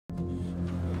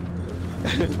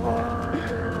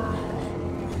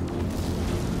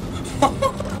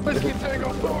Whiskey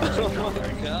Tango 4! Oh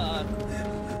my god.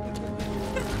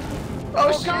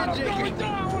 Oh god, I'm going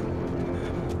down!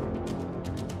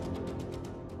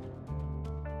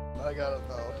 I gotta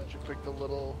know, did you pick the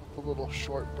little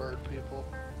short bird people?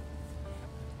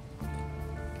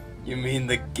 You mean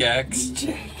the Gex,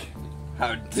 Jake?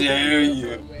 How dare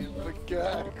you? The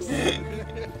Gex.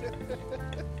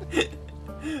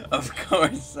 Of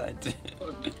course I did.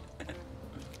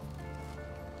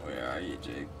 Where are you,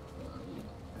 Jake?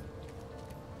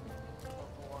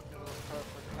 Walking to the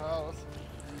perfect house.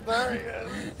 There he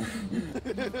is.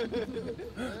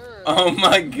 There Oh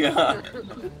my god.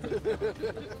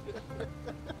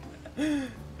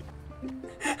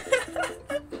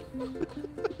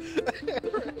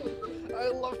 I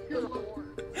love your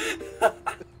horn.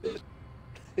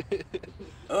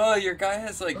 Oh, your guy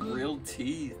has like real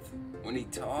teeth when he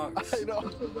talks. I know.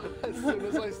 As soon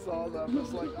as I saw them, I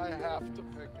was like, I have to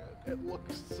pick it. It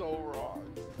looks so wrong.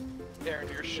 Aaron,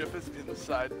 your ship is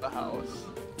inside the house.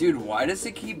 Dude, why does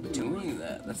it keep doing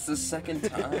that? That's the second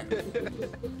time.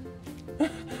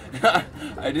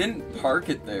 I didn't park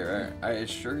it there, I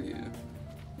assure you.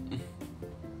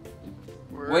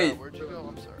 Wait, where'd you go?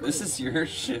 I'm sorry. this is your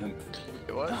ship.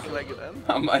 What? Can I get in?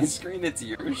 On my screen, it's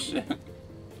your ship.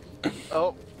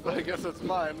 Oh, I guess it's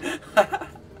mine.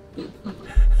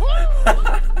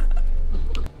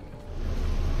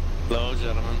 Hello,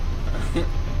 gentlemen.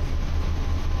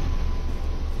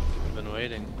 I've been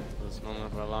waiting for this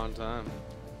moment for a long time.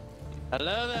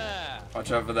 Hello there!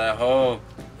 Watch out for that hole.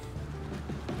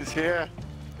 He's here.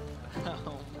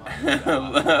 Oh my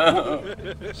Hello.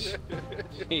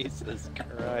 Jesus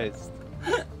Christ.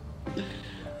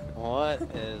 What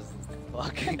is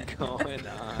fucking going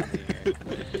on here?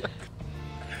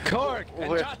 Korg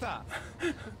and Tchatta!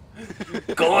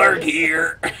 Korg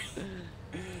here.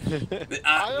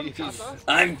 I am Tchatta.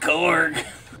 I'm Korg.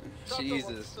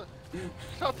 Jesus.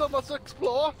 Tchatta must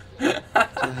explore.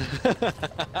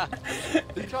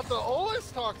 Tchatta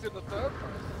always talks in the third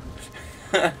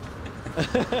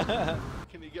person.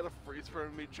 Can you get a freeze frame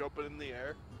of me jumping in the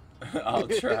air? I'll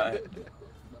try.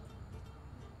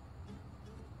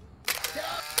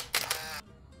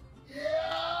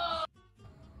 Yeah!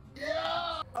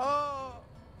 Yeah! Oh!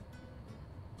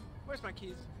 Where's my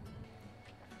keys?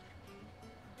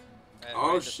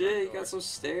 Oh shit, you got some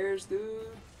stairs, dude.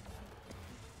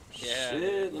 Yeah.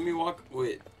 Shit, let me walk.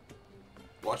 Wait.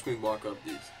 Watch me walk up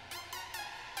these.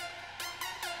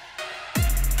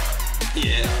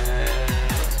 Yeah.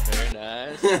 Very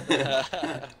nice.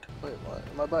 Wait, what?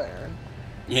 Am I by Aaron?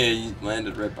 Yeah, you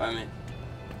landed right by me.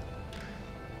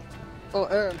 Oh,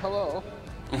 Aaron, hello.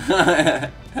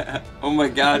 Oh my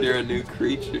god, you're a new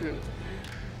creature.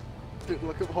 Dude,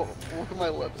 look at my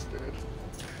lips, dude.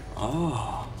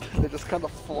 Oh, They just kind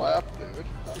of flap, dude.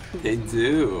 they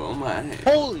do. Oh my.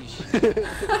 Holy shit!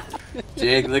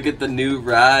 Jake, look at the new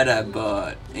ride I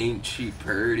bought. Ain't she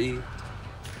purty?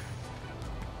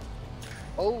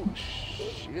 Oh,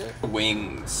 shit.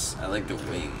 Wings. I like the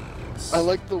wings. I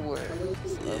like the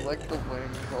wings. Yeah. I like the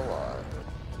wings a lot.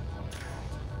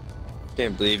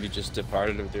 Can't believe you just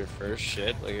departed with your first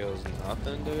shit like it was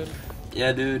nothing, dude.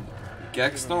 Yeah, dude.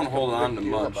 Gex don't hold on to Big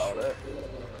deal much. about it.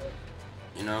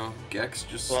 You know, Gex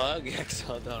just. Plug, I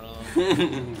don't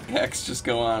know. Gex just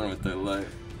go on with their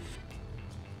life.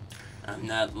 I'm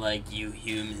not like you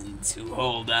humans who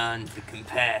hold on to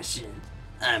compassion.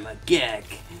 I'm a Gek.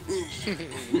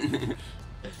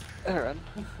 Aaron.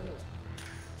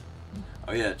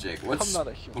 Oh yeah, Jake. I'm not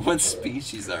a human. What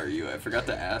species are you? I forgot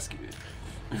to ask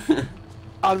you.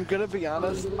 I'm gonna be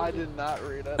honest, I did not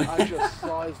read it. I just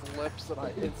saw his lips and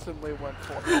I instantly went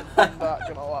for it. I'm not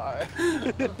gonna lie.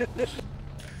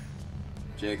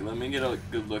 Jake, let me get a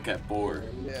good look at Boar.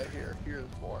 Yeah, here's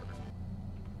more.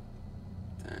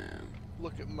 Damn.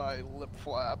 Look at my lip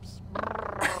flaps.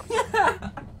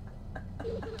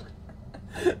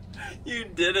 You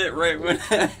did it right when it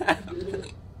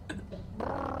happened.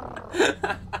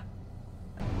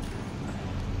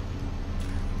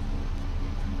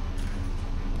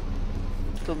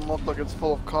 Doesn't look like it's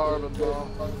full of carbon though.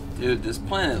 Dude, this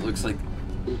planet looks like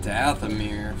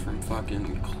Dathomir from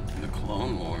fucking the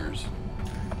Clone Wars.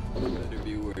 Better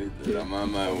be worth it. I'm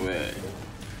on my way.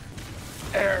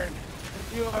 Aaron,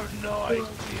 you have no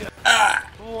idea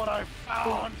what I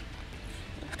found.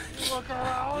 Look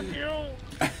around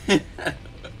you.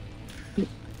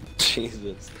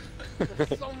 Jesus.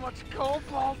 There's so much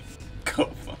cobalt.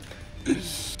 Cobalt.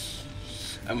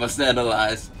 I must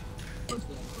analyze.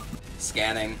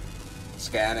 Scanning.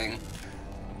 Scanning.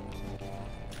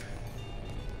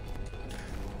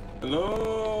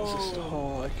 Hello. This is the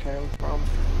hole I came from.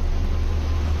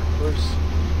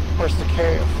 Where's the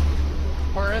cave?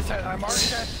 Where is it? I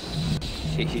marked it.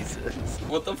 Jesus.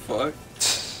 What the fuck?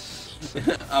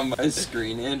 On my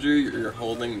screen, Andrew, you're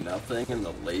holding nothing and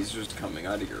the laser's coming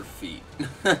out of your feet.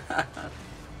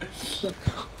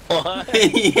 What?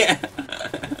 Yeah.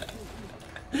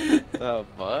 The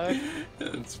fuck?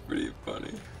 That's pretty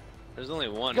funny. There's only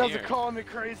one You guys here. are calling me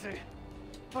crazy,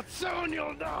 but soon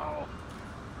you'll know.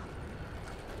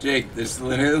 Jake, there's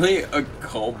literally a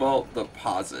cobalt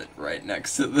deposit right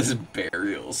next to this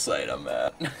burial site I'm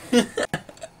at.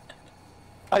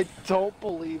 I don't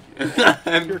believe you.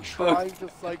 You're trying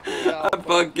to psych me out. I'm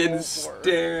fucking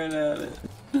staring at it.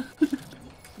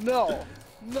 No,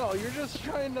 you're just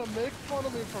trying to make fun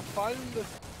of me for finding this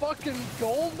fucking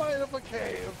gold mine of a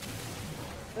cave.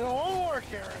 And it won't work,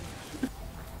 Aaron.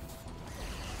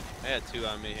 I had 2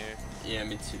 on me here. Yeah,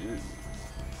 me too.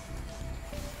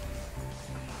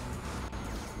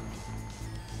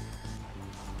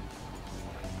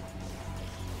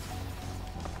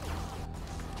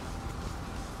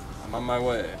 I'm on my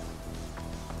way.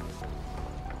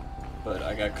 But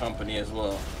I got company as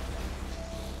well.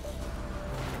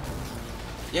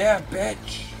 Yeah,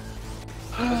 bitch!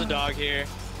 There's a dog here.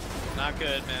 Not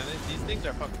good, man. These things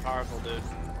are fucking powerful, dude.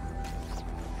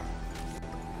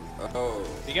 Oh.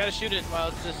 You gotta shoot it while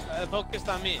it's just focused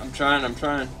on me. I'm trying.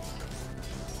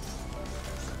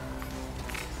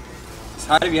 It's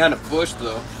hiding behind a bush,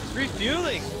 though. It's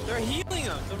refueling. They're healing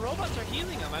them. The robots are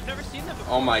healing them. I've never seen them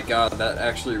before. Oh my god, that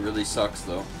actually really sucks,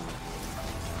 though.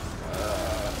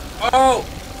 Oh!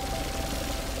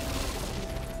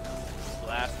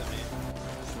 Blasting me.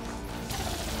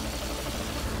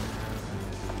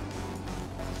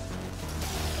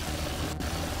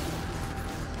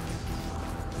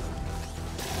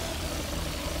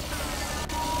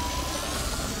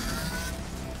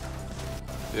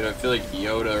 Dude, I feel like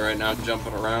Yoda right now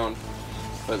jumping around.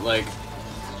 But, like,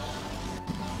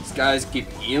 these guys keep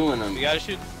healing him. You gotta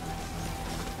shoot.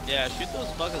 Yeah, shoot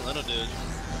those fucking little dudes.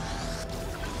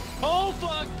 Oh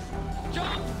fuck!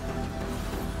 Jump!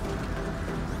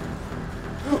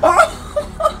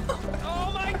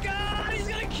 Oh my god! He's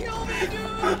gonna kill me, dude!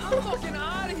 I'm fucking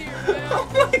out of here, man! Oh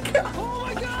my god! Oh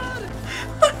my god!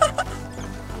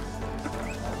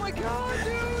 Oh my god,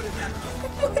 dude!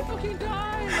 I'm fucking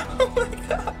dying! Oh my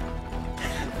god!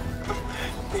 Oh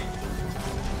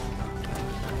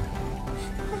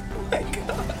my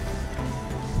god!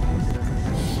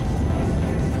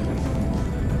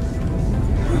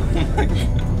 Oh my god!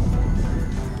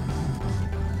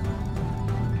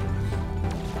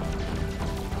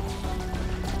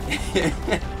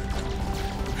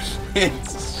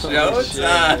 It's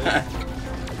showtime!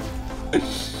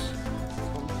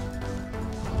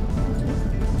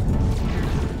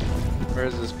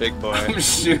 Where's this big boy? I'm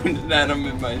shooting at him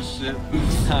in my ship.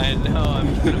 I know,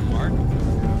 I'm trying to mark.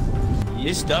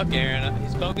 He's stuck, Aaron.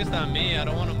 He's focused on me. I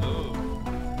don't want to move.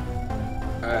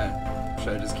 Alright,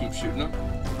 should I just keep shooting him?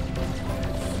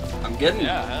 I'm getting,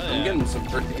 Yeah, hell yeah. I'm getting some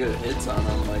pretty good hits on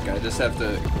him. Like I just have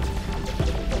to.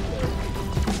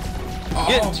 Oh,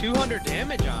 Getting 200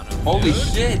 damage on him. holy dude.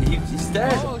 shit! He's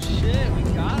dead. Oh shit! We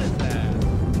got his ass.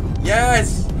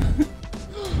 Yes.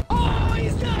 Oh,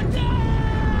 he's not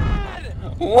dead!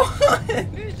 What?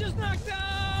 He's just knocked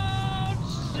out!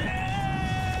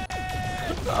 Shit!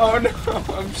 Oh no!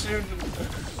 I'm shooting.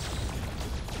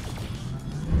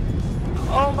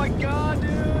 Oh my god, dude!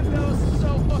 That was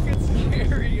so fucking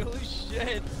scary! Holy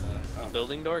shit!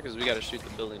 Building door? Because we gotta shoot the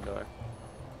building door.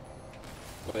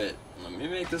 Wait, let me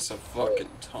make this a fucking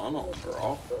tunnel,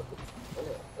 bro.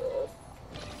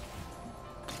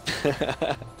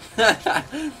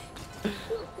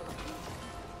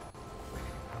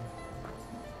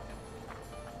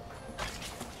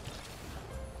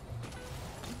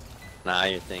 Nah,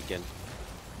 you're thinking.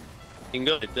 You can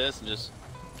go like this and just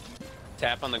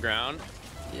tap on the ground.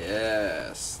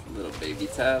 Yes, little baby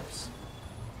taps.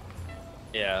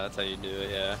 Yeah, that's how you do it,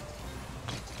 yeah.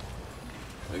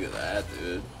 Look at that,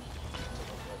 dude.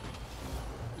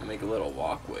 Make a little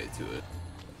walkway to it.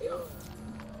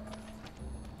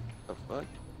 The fuck?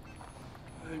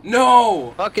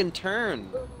 No! Fucking turn!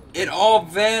 It all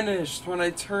vanished when I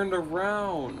turned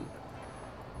around.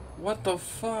 What the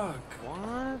fuck?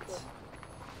 What?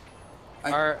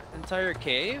 I- Our entire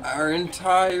cave? Our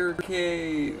entire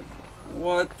cave.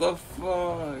 What the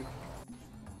fuck?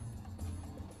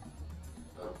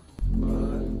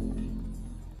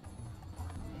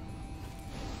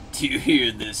 Do you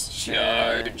hear this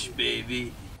charge,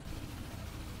 baby?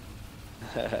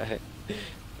 Yeah,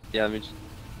 let me just...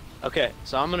 Okay,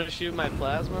 so I'm gonna shoot my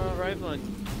plasma rifle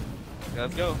and...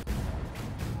 Let's go.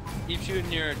 Keep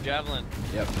shooting your javelin.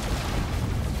 Yep.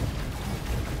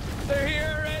 They're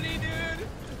here already, dude!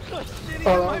 Oh, shit,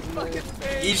 Oh, my that was fucking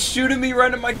face! He's shooting me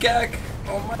right in my gag.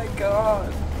 Oh my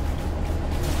god.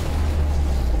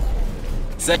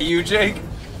 Is that you, Jake?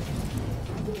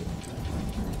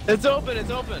 It's open, it's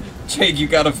open! Jake, you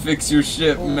gotta fix your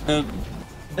ship, man.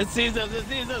 It sees us, it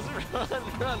sees us! Run,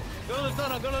 run! Go to the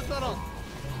tunnel, go to the tunnel!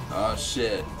 Oh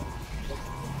shit.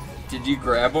 Did you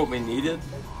grab what we needed?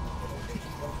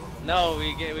 No,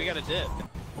 we got a dip.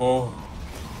 Oh.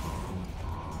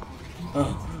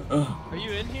 Are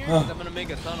you in here? 'Cause I'm gonna make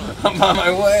a tunnel. I'm on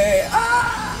my way.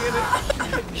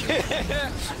 Ah! Get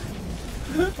it!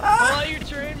 Pull out your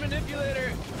terrain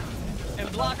manipulator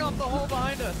and block off the hole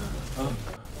behind us.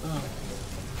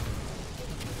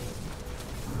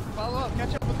 Follow up,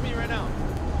 catch up with me right now.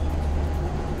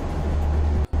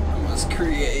 I must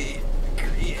create.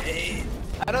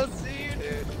 I don't see you,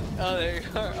 dude. Oh, there you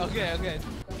are. Okay, okay.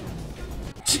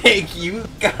 Jake, you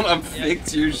gotta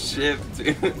fix your ship,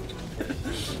 dude.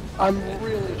 I'm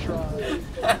really trying.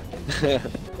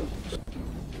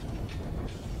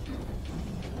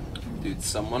 Dude,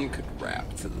 someone could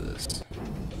rap to this.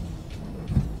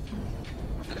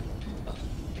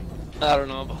 I don't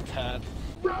know about that.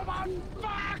 Robot,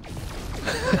 fuck!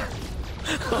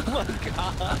 Oh my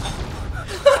god.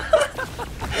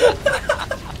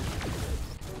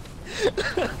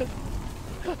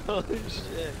 Holy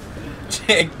shit.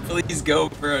 Jake, please go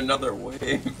for another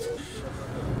wave.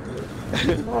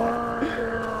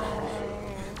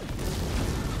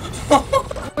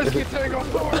 Whiskey Tango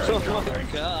Forward! Oh my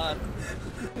god.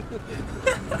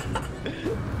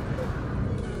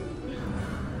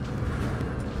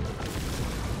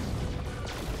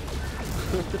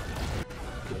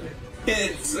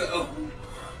 It's so.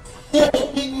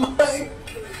 Oh my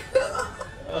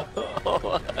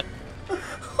god.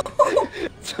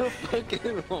 It's a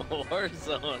fucking war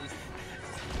zone.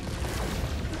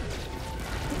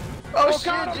 Oh shit,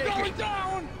 god, I'm Jake. going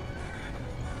down!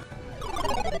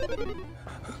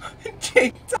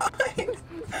 Jake died.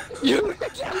 You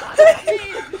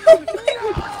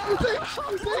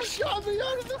They shot me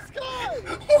out of the sky!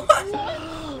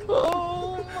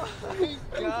 Oh my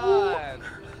god.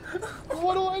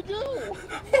 What do I do?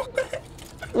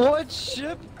 What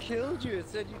ship killed you? It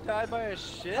said you died by a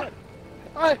ship.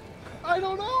 I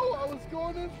don't know. I was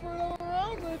going in for another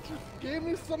round and it just gave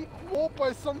me some quote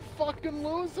by some fucking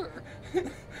loser.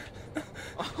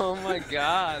 Oh my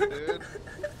god, dude.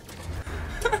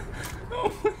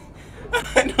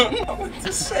 I don't know what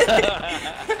to say.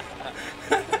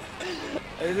 I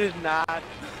did not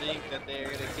think that they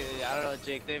were gonna kill you. I don't know,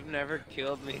 Jake. They've never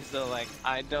killed me, so like,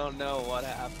 I don't know what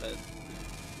happened.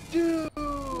 Dude!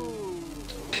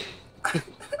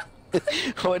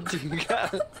 What do you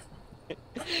got?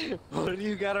 What do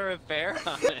you got to repair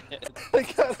on it? I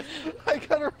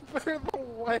gotta repair the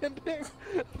landing.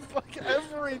 Fuck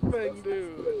everything,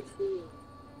 dude.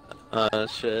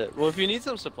 Shit. Well, if you need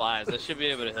some supplies, I should be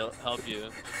able to help you.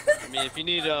 I mean, if you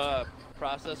need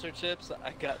processor chips,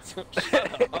 I got some.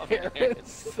 Shut up, man.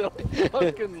 It's silly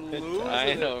fucking It's loser.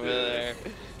 dying over there.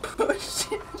 Oh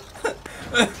shit.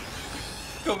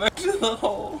 Go back to the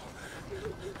hole.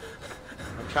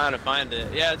 I'm trying to find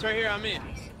it. Yeah, it's right here on me.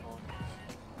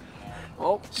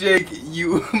 Oh, Jake,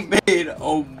 you made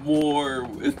a war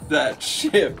with that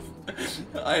ship.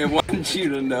 I want you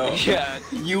to know. Yeah.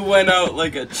 You went out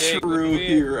like a Jake, true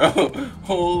hero.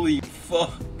 Holy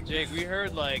fuck. Jake, we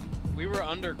heard like we were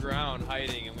underground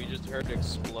hiding, and we just heard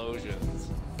explosions.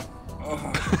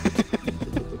 Oh.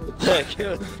 Like, it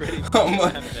was pretty Oh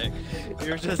my- epic.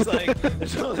 You were just like,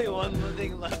 there's only one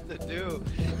thing left to do.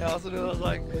 And also it was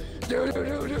like, do. We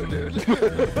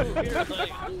were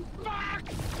like, fuck!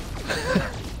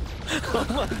 Oh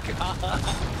my god.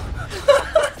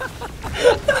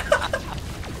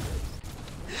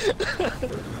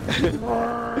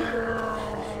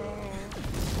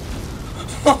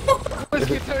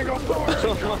 Whiskey Tango Forward!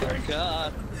 Oh my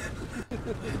god.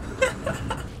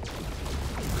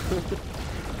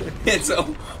 It's a.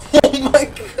 Oh my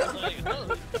god. Like,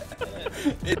 oh,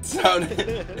 It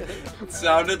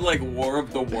sounded like War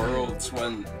of the Worlds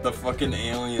when the fucking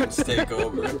aliens take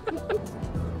over.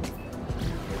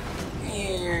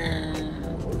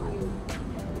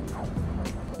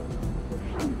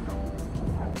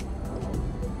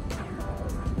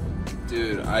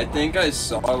 Dude, I think I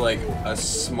saw like a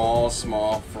small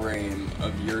frame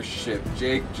of your ship,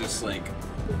 Jake, just like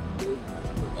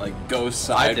go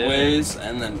sideways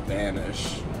and then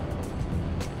vanish.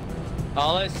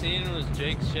 all I seen was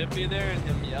Jake's ship be there and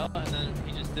him yell, and then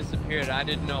he just disappeared. I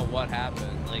didn't know what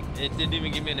happened. Like, it didn't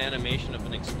even give me an animation of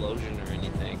an explosion or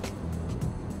anything.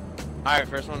 Alright,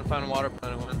 first one to find a water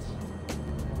planet wins.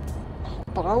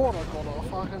 But I want to go to a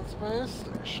fucking space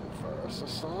station first.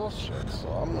 It's all shit, so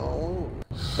I'm gonna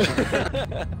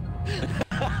lose.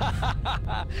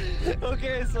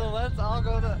 Okay, so let's all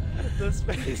go to the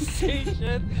space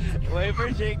station, wait for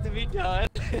Jake to be done,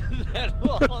 and then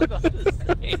we'll all go to the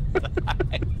same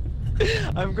time.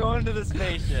 I'm going to the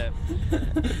spaceship.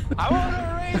 I want to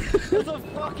race to the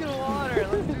fucking water.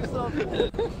 Let's do something.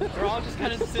 We're all just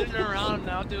kind of sitting around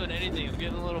not doing anything. I'm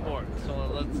getting a little bored. So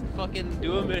let's fucking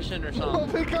do a mission or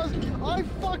something. Well, because I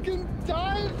fucking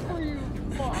died for you,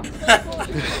 fuck. That's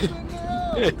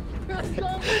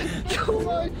what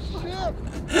my ship.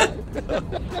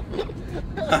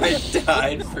 I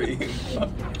died for you.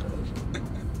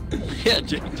 Yeah,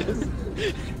 Jake just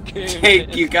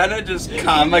Jake, you kinda just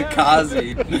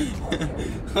kamikaze.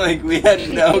 Like, we had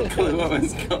no clue what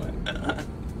was going on.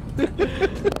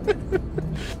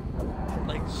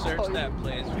 like, search that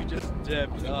place. We just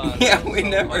dipped. Yeah, we so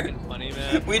never. fucking funny,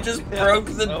 man. We just broke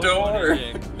the So door.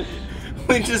 funny, Jake.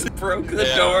 We just broke the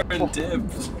door and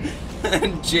dipped.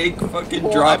 And Jake fucking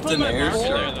Well, dropped I an put my mark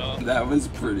there, airstrike. though. That was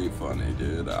pretty funny,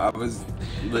 dude. I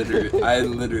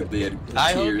literally had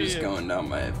I hope tears you- going down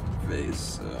my face,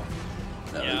 so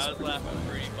that Yeah, was I was pretty laughing funny.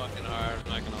 pretty fucking hard,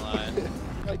 I'm not gonna lie.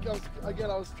 Like, I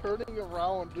was turning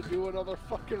around to do another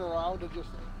fucking round and just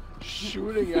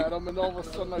shooting at him, and all of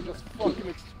a sudden I just fucking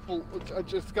explode. I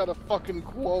just got a fucking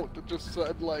quote that just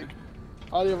said, like,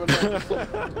 I don't even know, just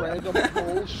some random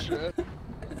bullshit.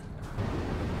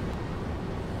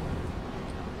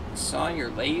 Saw your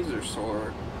laser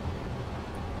sword.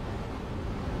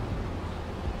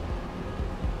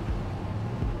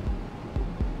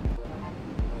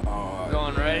 Oh,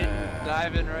 Going right, yeah.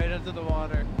 diving right into the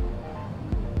water.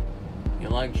 You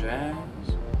like jazz?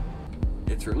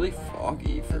 It's really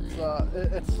foggy for me.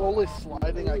 It's slowly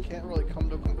sliding. I can't really come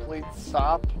to a complete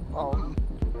stop.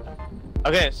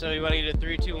 Okay, so you want to get a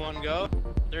 3, 2, 1, go?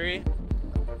 3,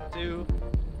 2,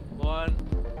 1,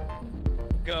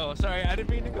 go. Sorry, I didn't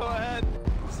mean to go ahead.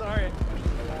 Sorry.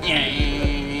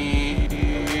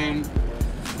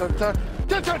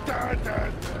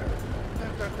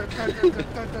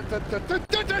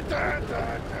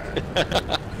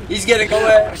 He's getting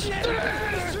away.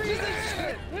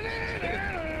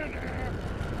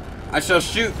 I shall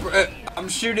shoot. I'm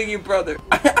shooting you, brother.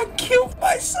 I killed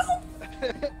myself.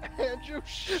 Andrew,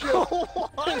 shit.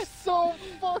 It's so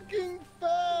fucking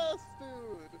fast,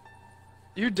 dude.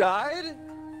 You died?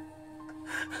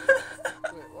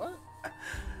 Wait, what?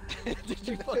 Did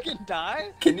you fucking die?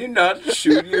 Can you not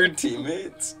shoot your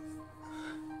teammates?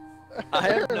 I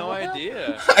have no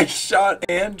idea. I shot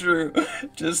Andrew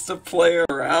just to play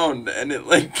around, and it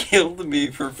like killed me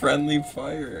for friendly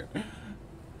fire.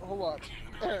 Hold on.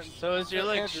 Aaron, So is your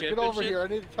like Andrew, ship get and over shit? here. I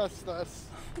need to test this.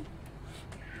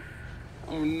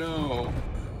 Oh no!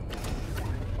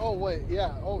 Oh wait,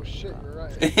 yeah. Oh shit, you're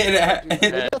right. It, Maybe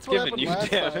Yeah, that's what giving happened you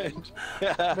last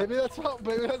damage. time.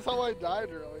 Maybe that's how I died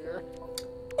earlier.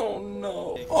 oh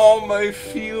no! All my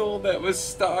fuel that was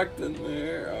stocked in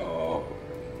there. Oh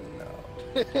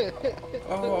no!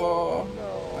 Oh,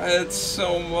 No. I had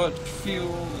so much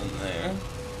fuel in there.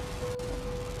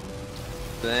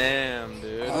 Damn,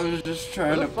 dude. I was just trying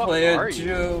Where to the fuck play are a you?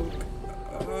 joke.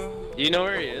 Do you know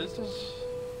where he is?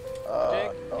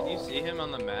 Jake? Can you No. see him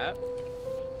on the map?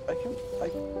 I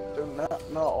do not.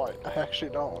 No, I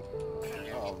actually don't.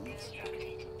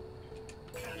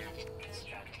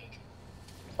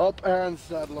 Up Aaron's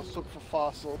dead. Let's look for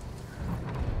fossil.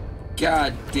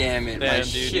 God damn it! Damn, My dude.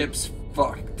 ship's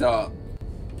fucked up.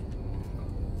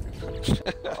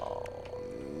 Oh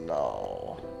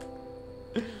no.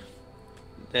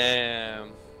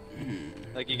 Damn.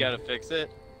 Like you gotta fix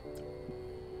it?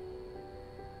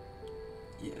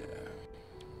 Yeah.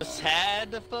 Just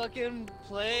had to fucking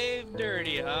play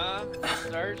dirty, huh?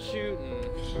 Start shooting.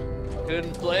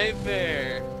 Couldn't play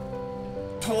fair.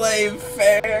 Play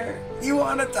fair? You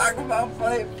want to talk about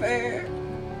play fair?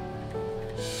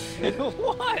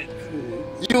 What?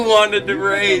 You wanted to You put the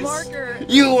race. marker.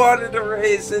 You wanted to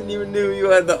race and you knew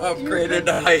you had the upgraded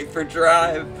height for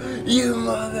drive. You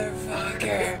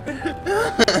motherfucker.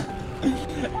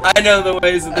 I know the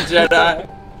ways of the Jedi.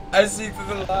 I see through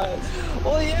the lies.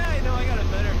 Well, yeah, I know I got a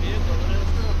better vehicle, but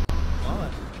it's still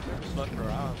fun. Just fucking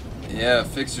around. Yeah,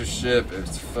 fix your ship.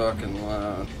 It's fucking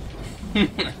loud. I'm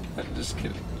just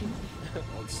kidding.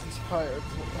 It's tired.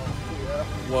 Oh, yeah.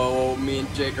 Whoa, me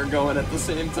and Jake are going at the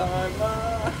same time.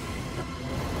 Ah.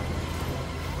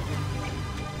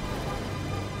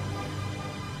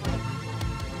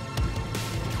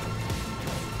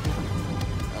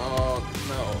 Oh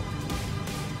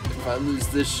no. If I lose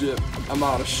this ship, I'm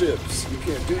out of ships. You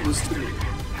can't do this to me.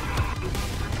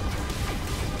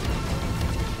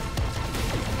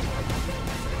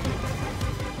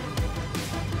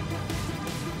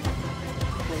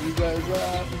 guys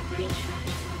at?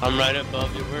 I'm right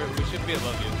above you. We should be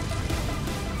above you.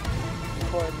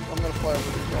 I'm gonna fly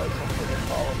over these guys. I'm gonna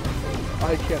follow them.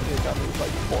 I can't take on these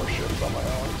like 4 ships on my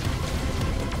own.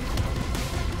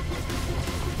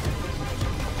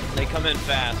 They come in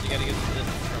fast. You gotta get the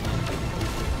distance from them.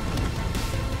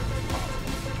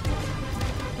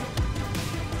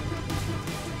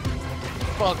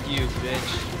 Fuck you,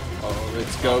 bitch. Oh,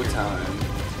 it's go time.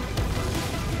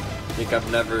 Think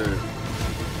I've never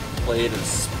played a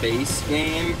space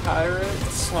game,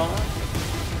 pirates, huh?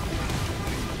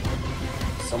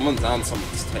 Someone's on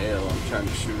someone's tail. I'm trying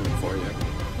to shoot him for you.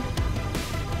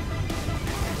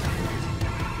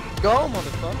 Go,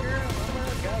 motherfucker!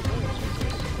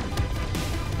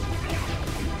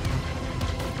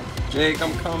 Jake,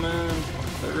 I'm coming.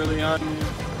 They're really on you.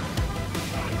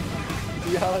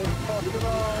 Yeah, they fucking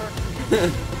are.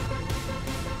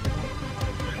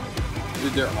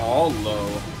 Dude, they're all low.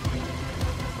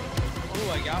 Oh,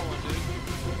 I got one, dude.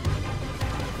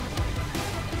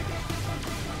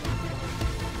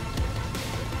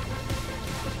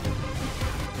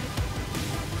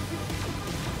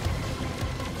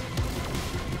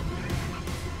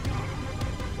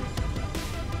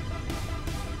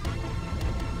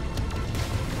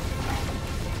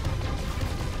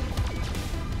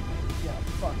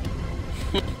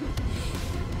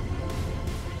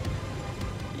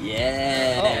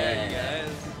 Yeah. Alright,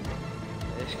 guys.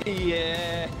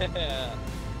 Yeah.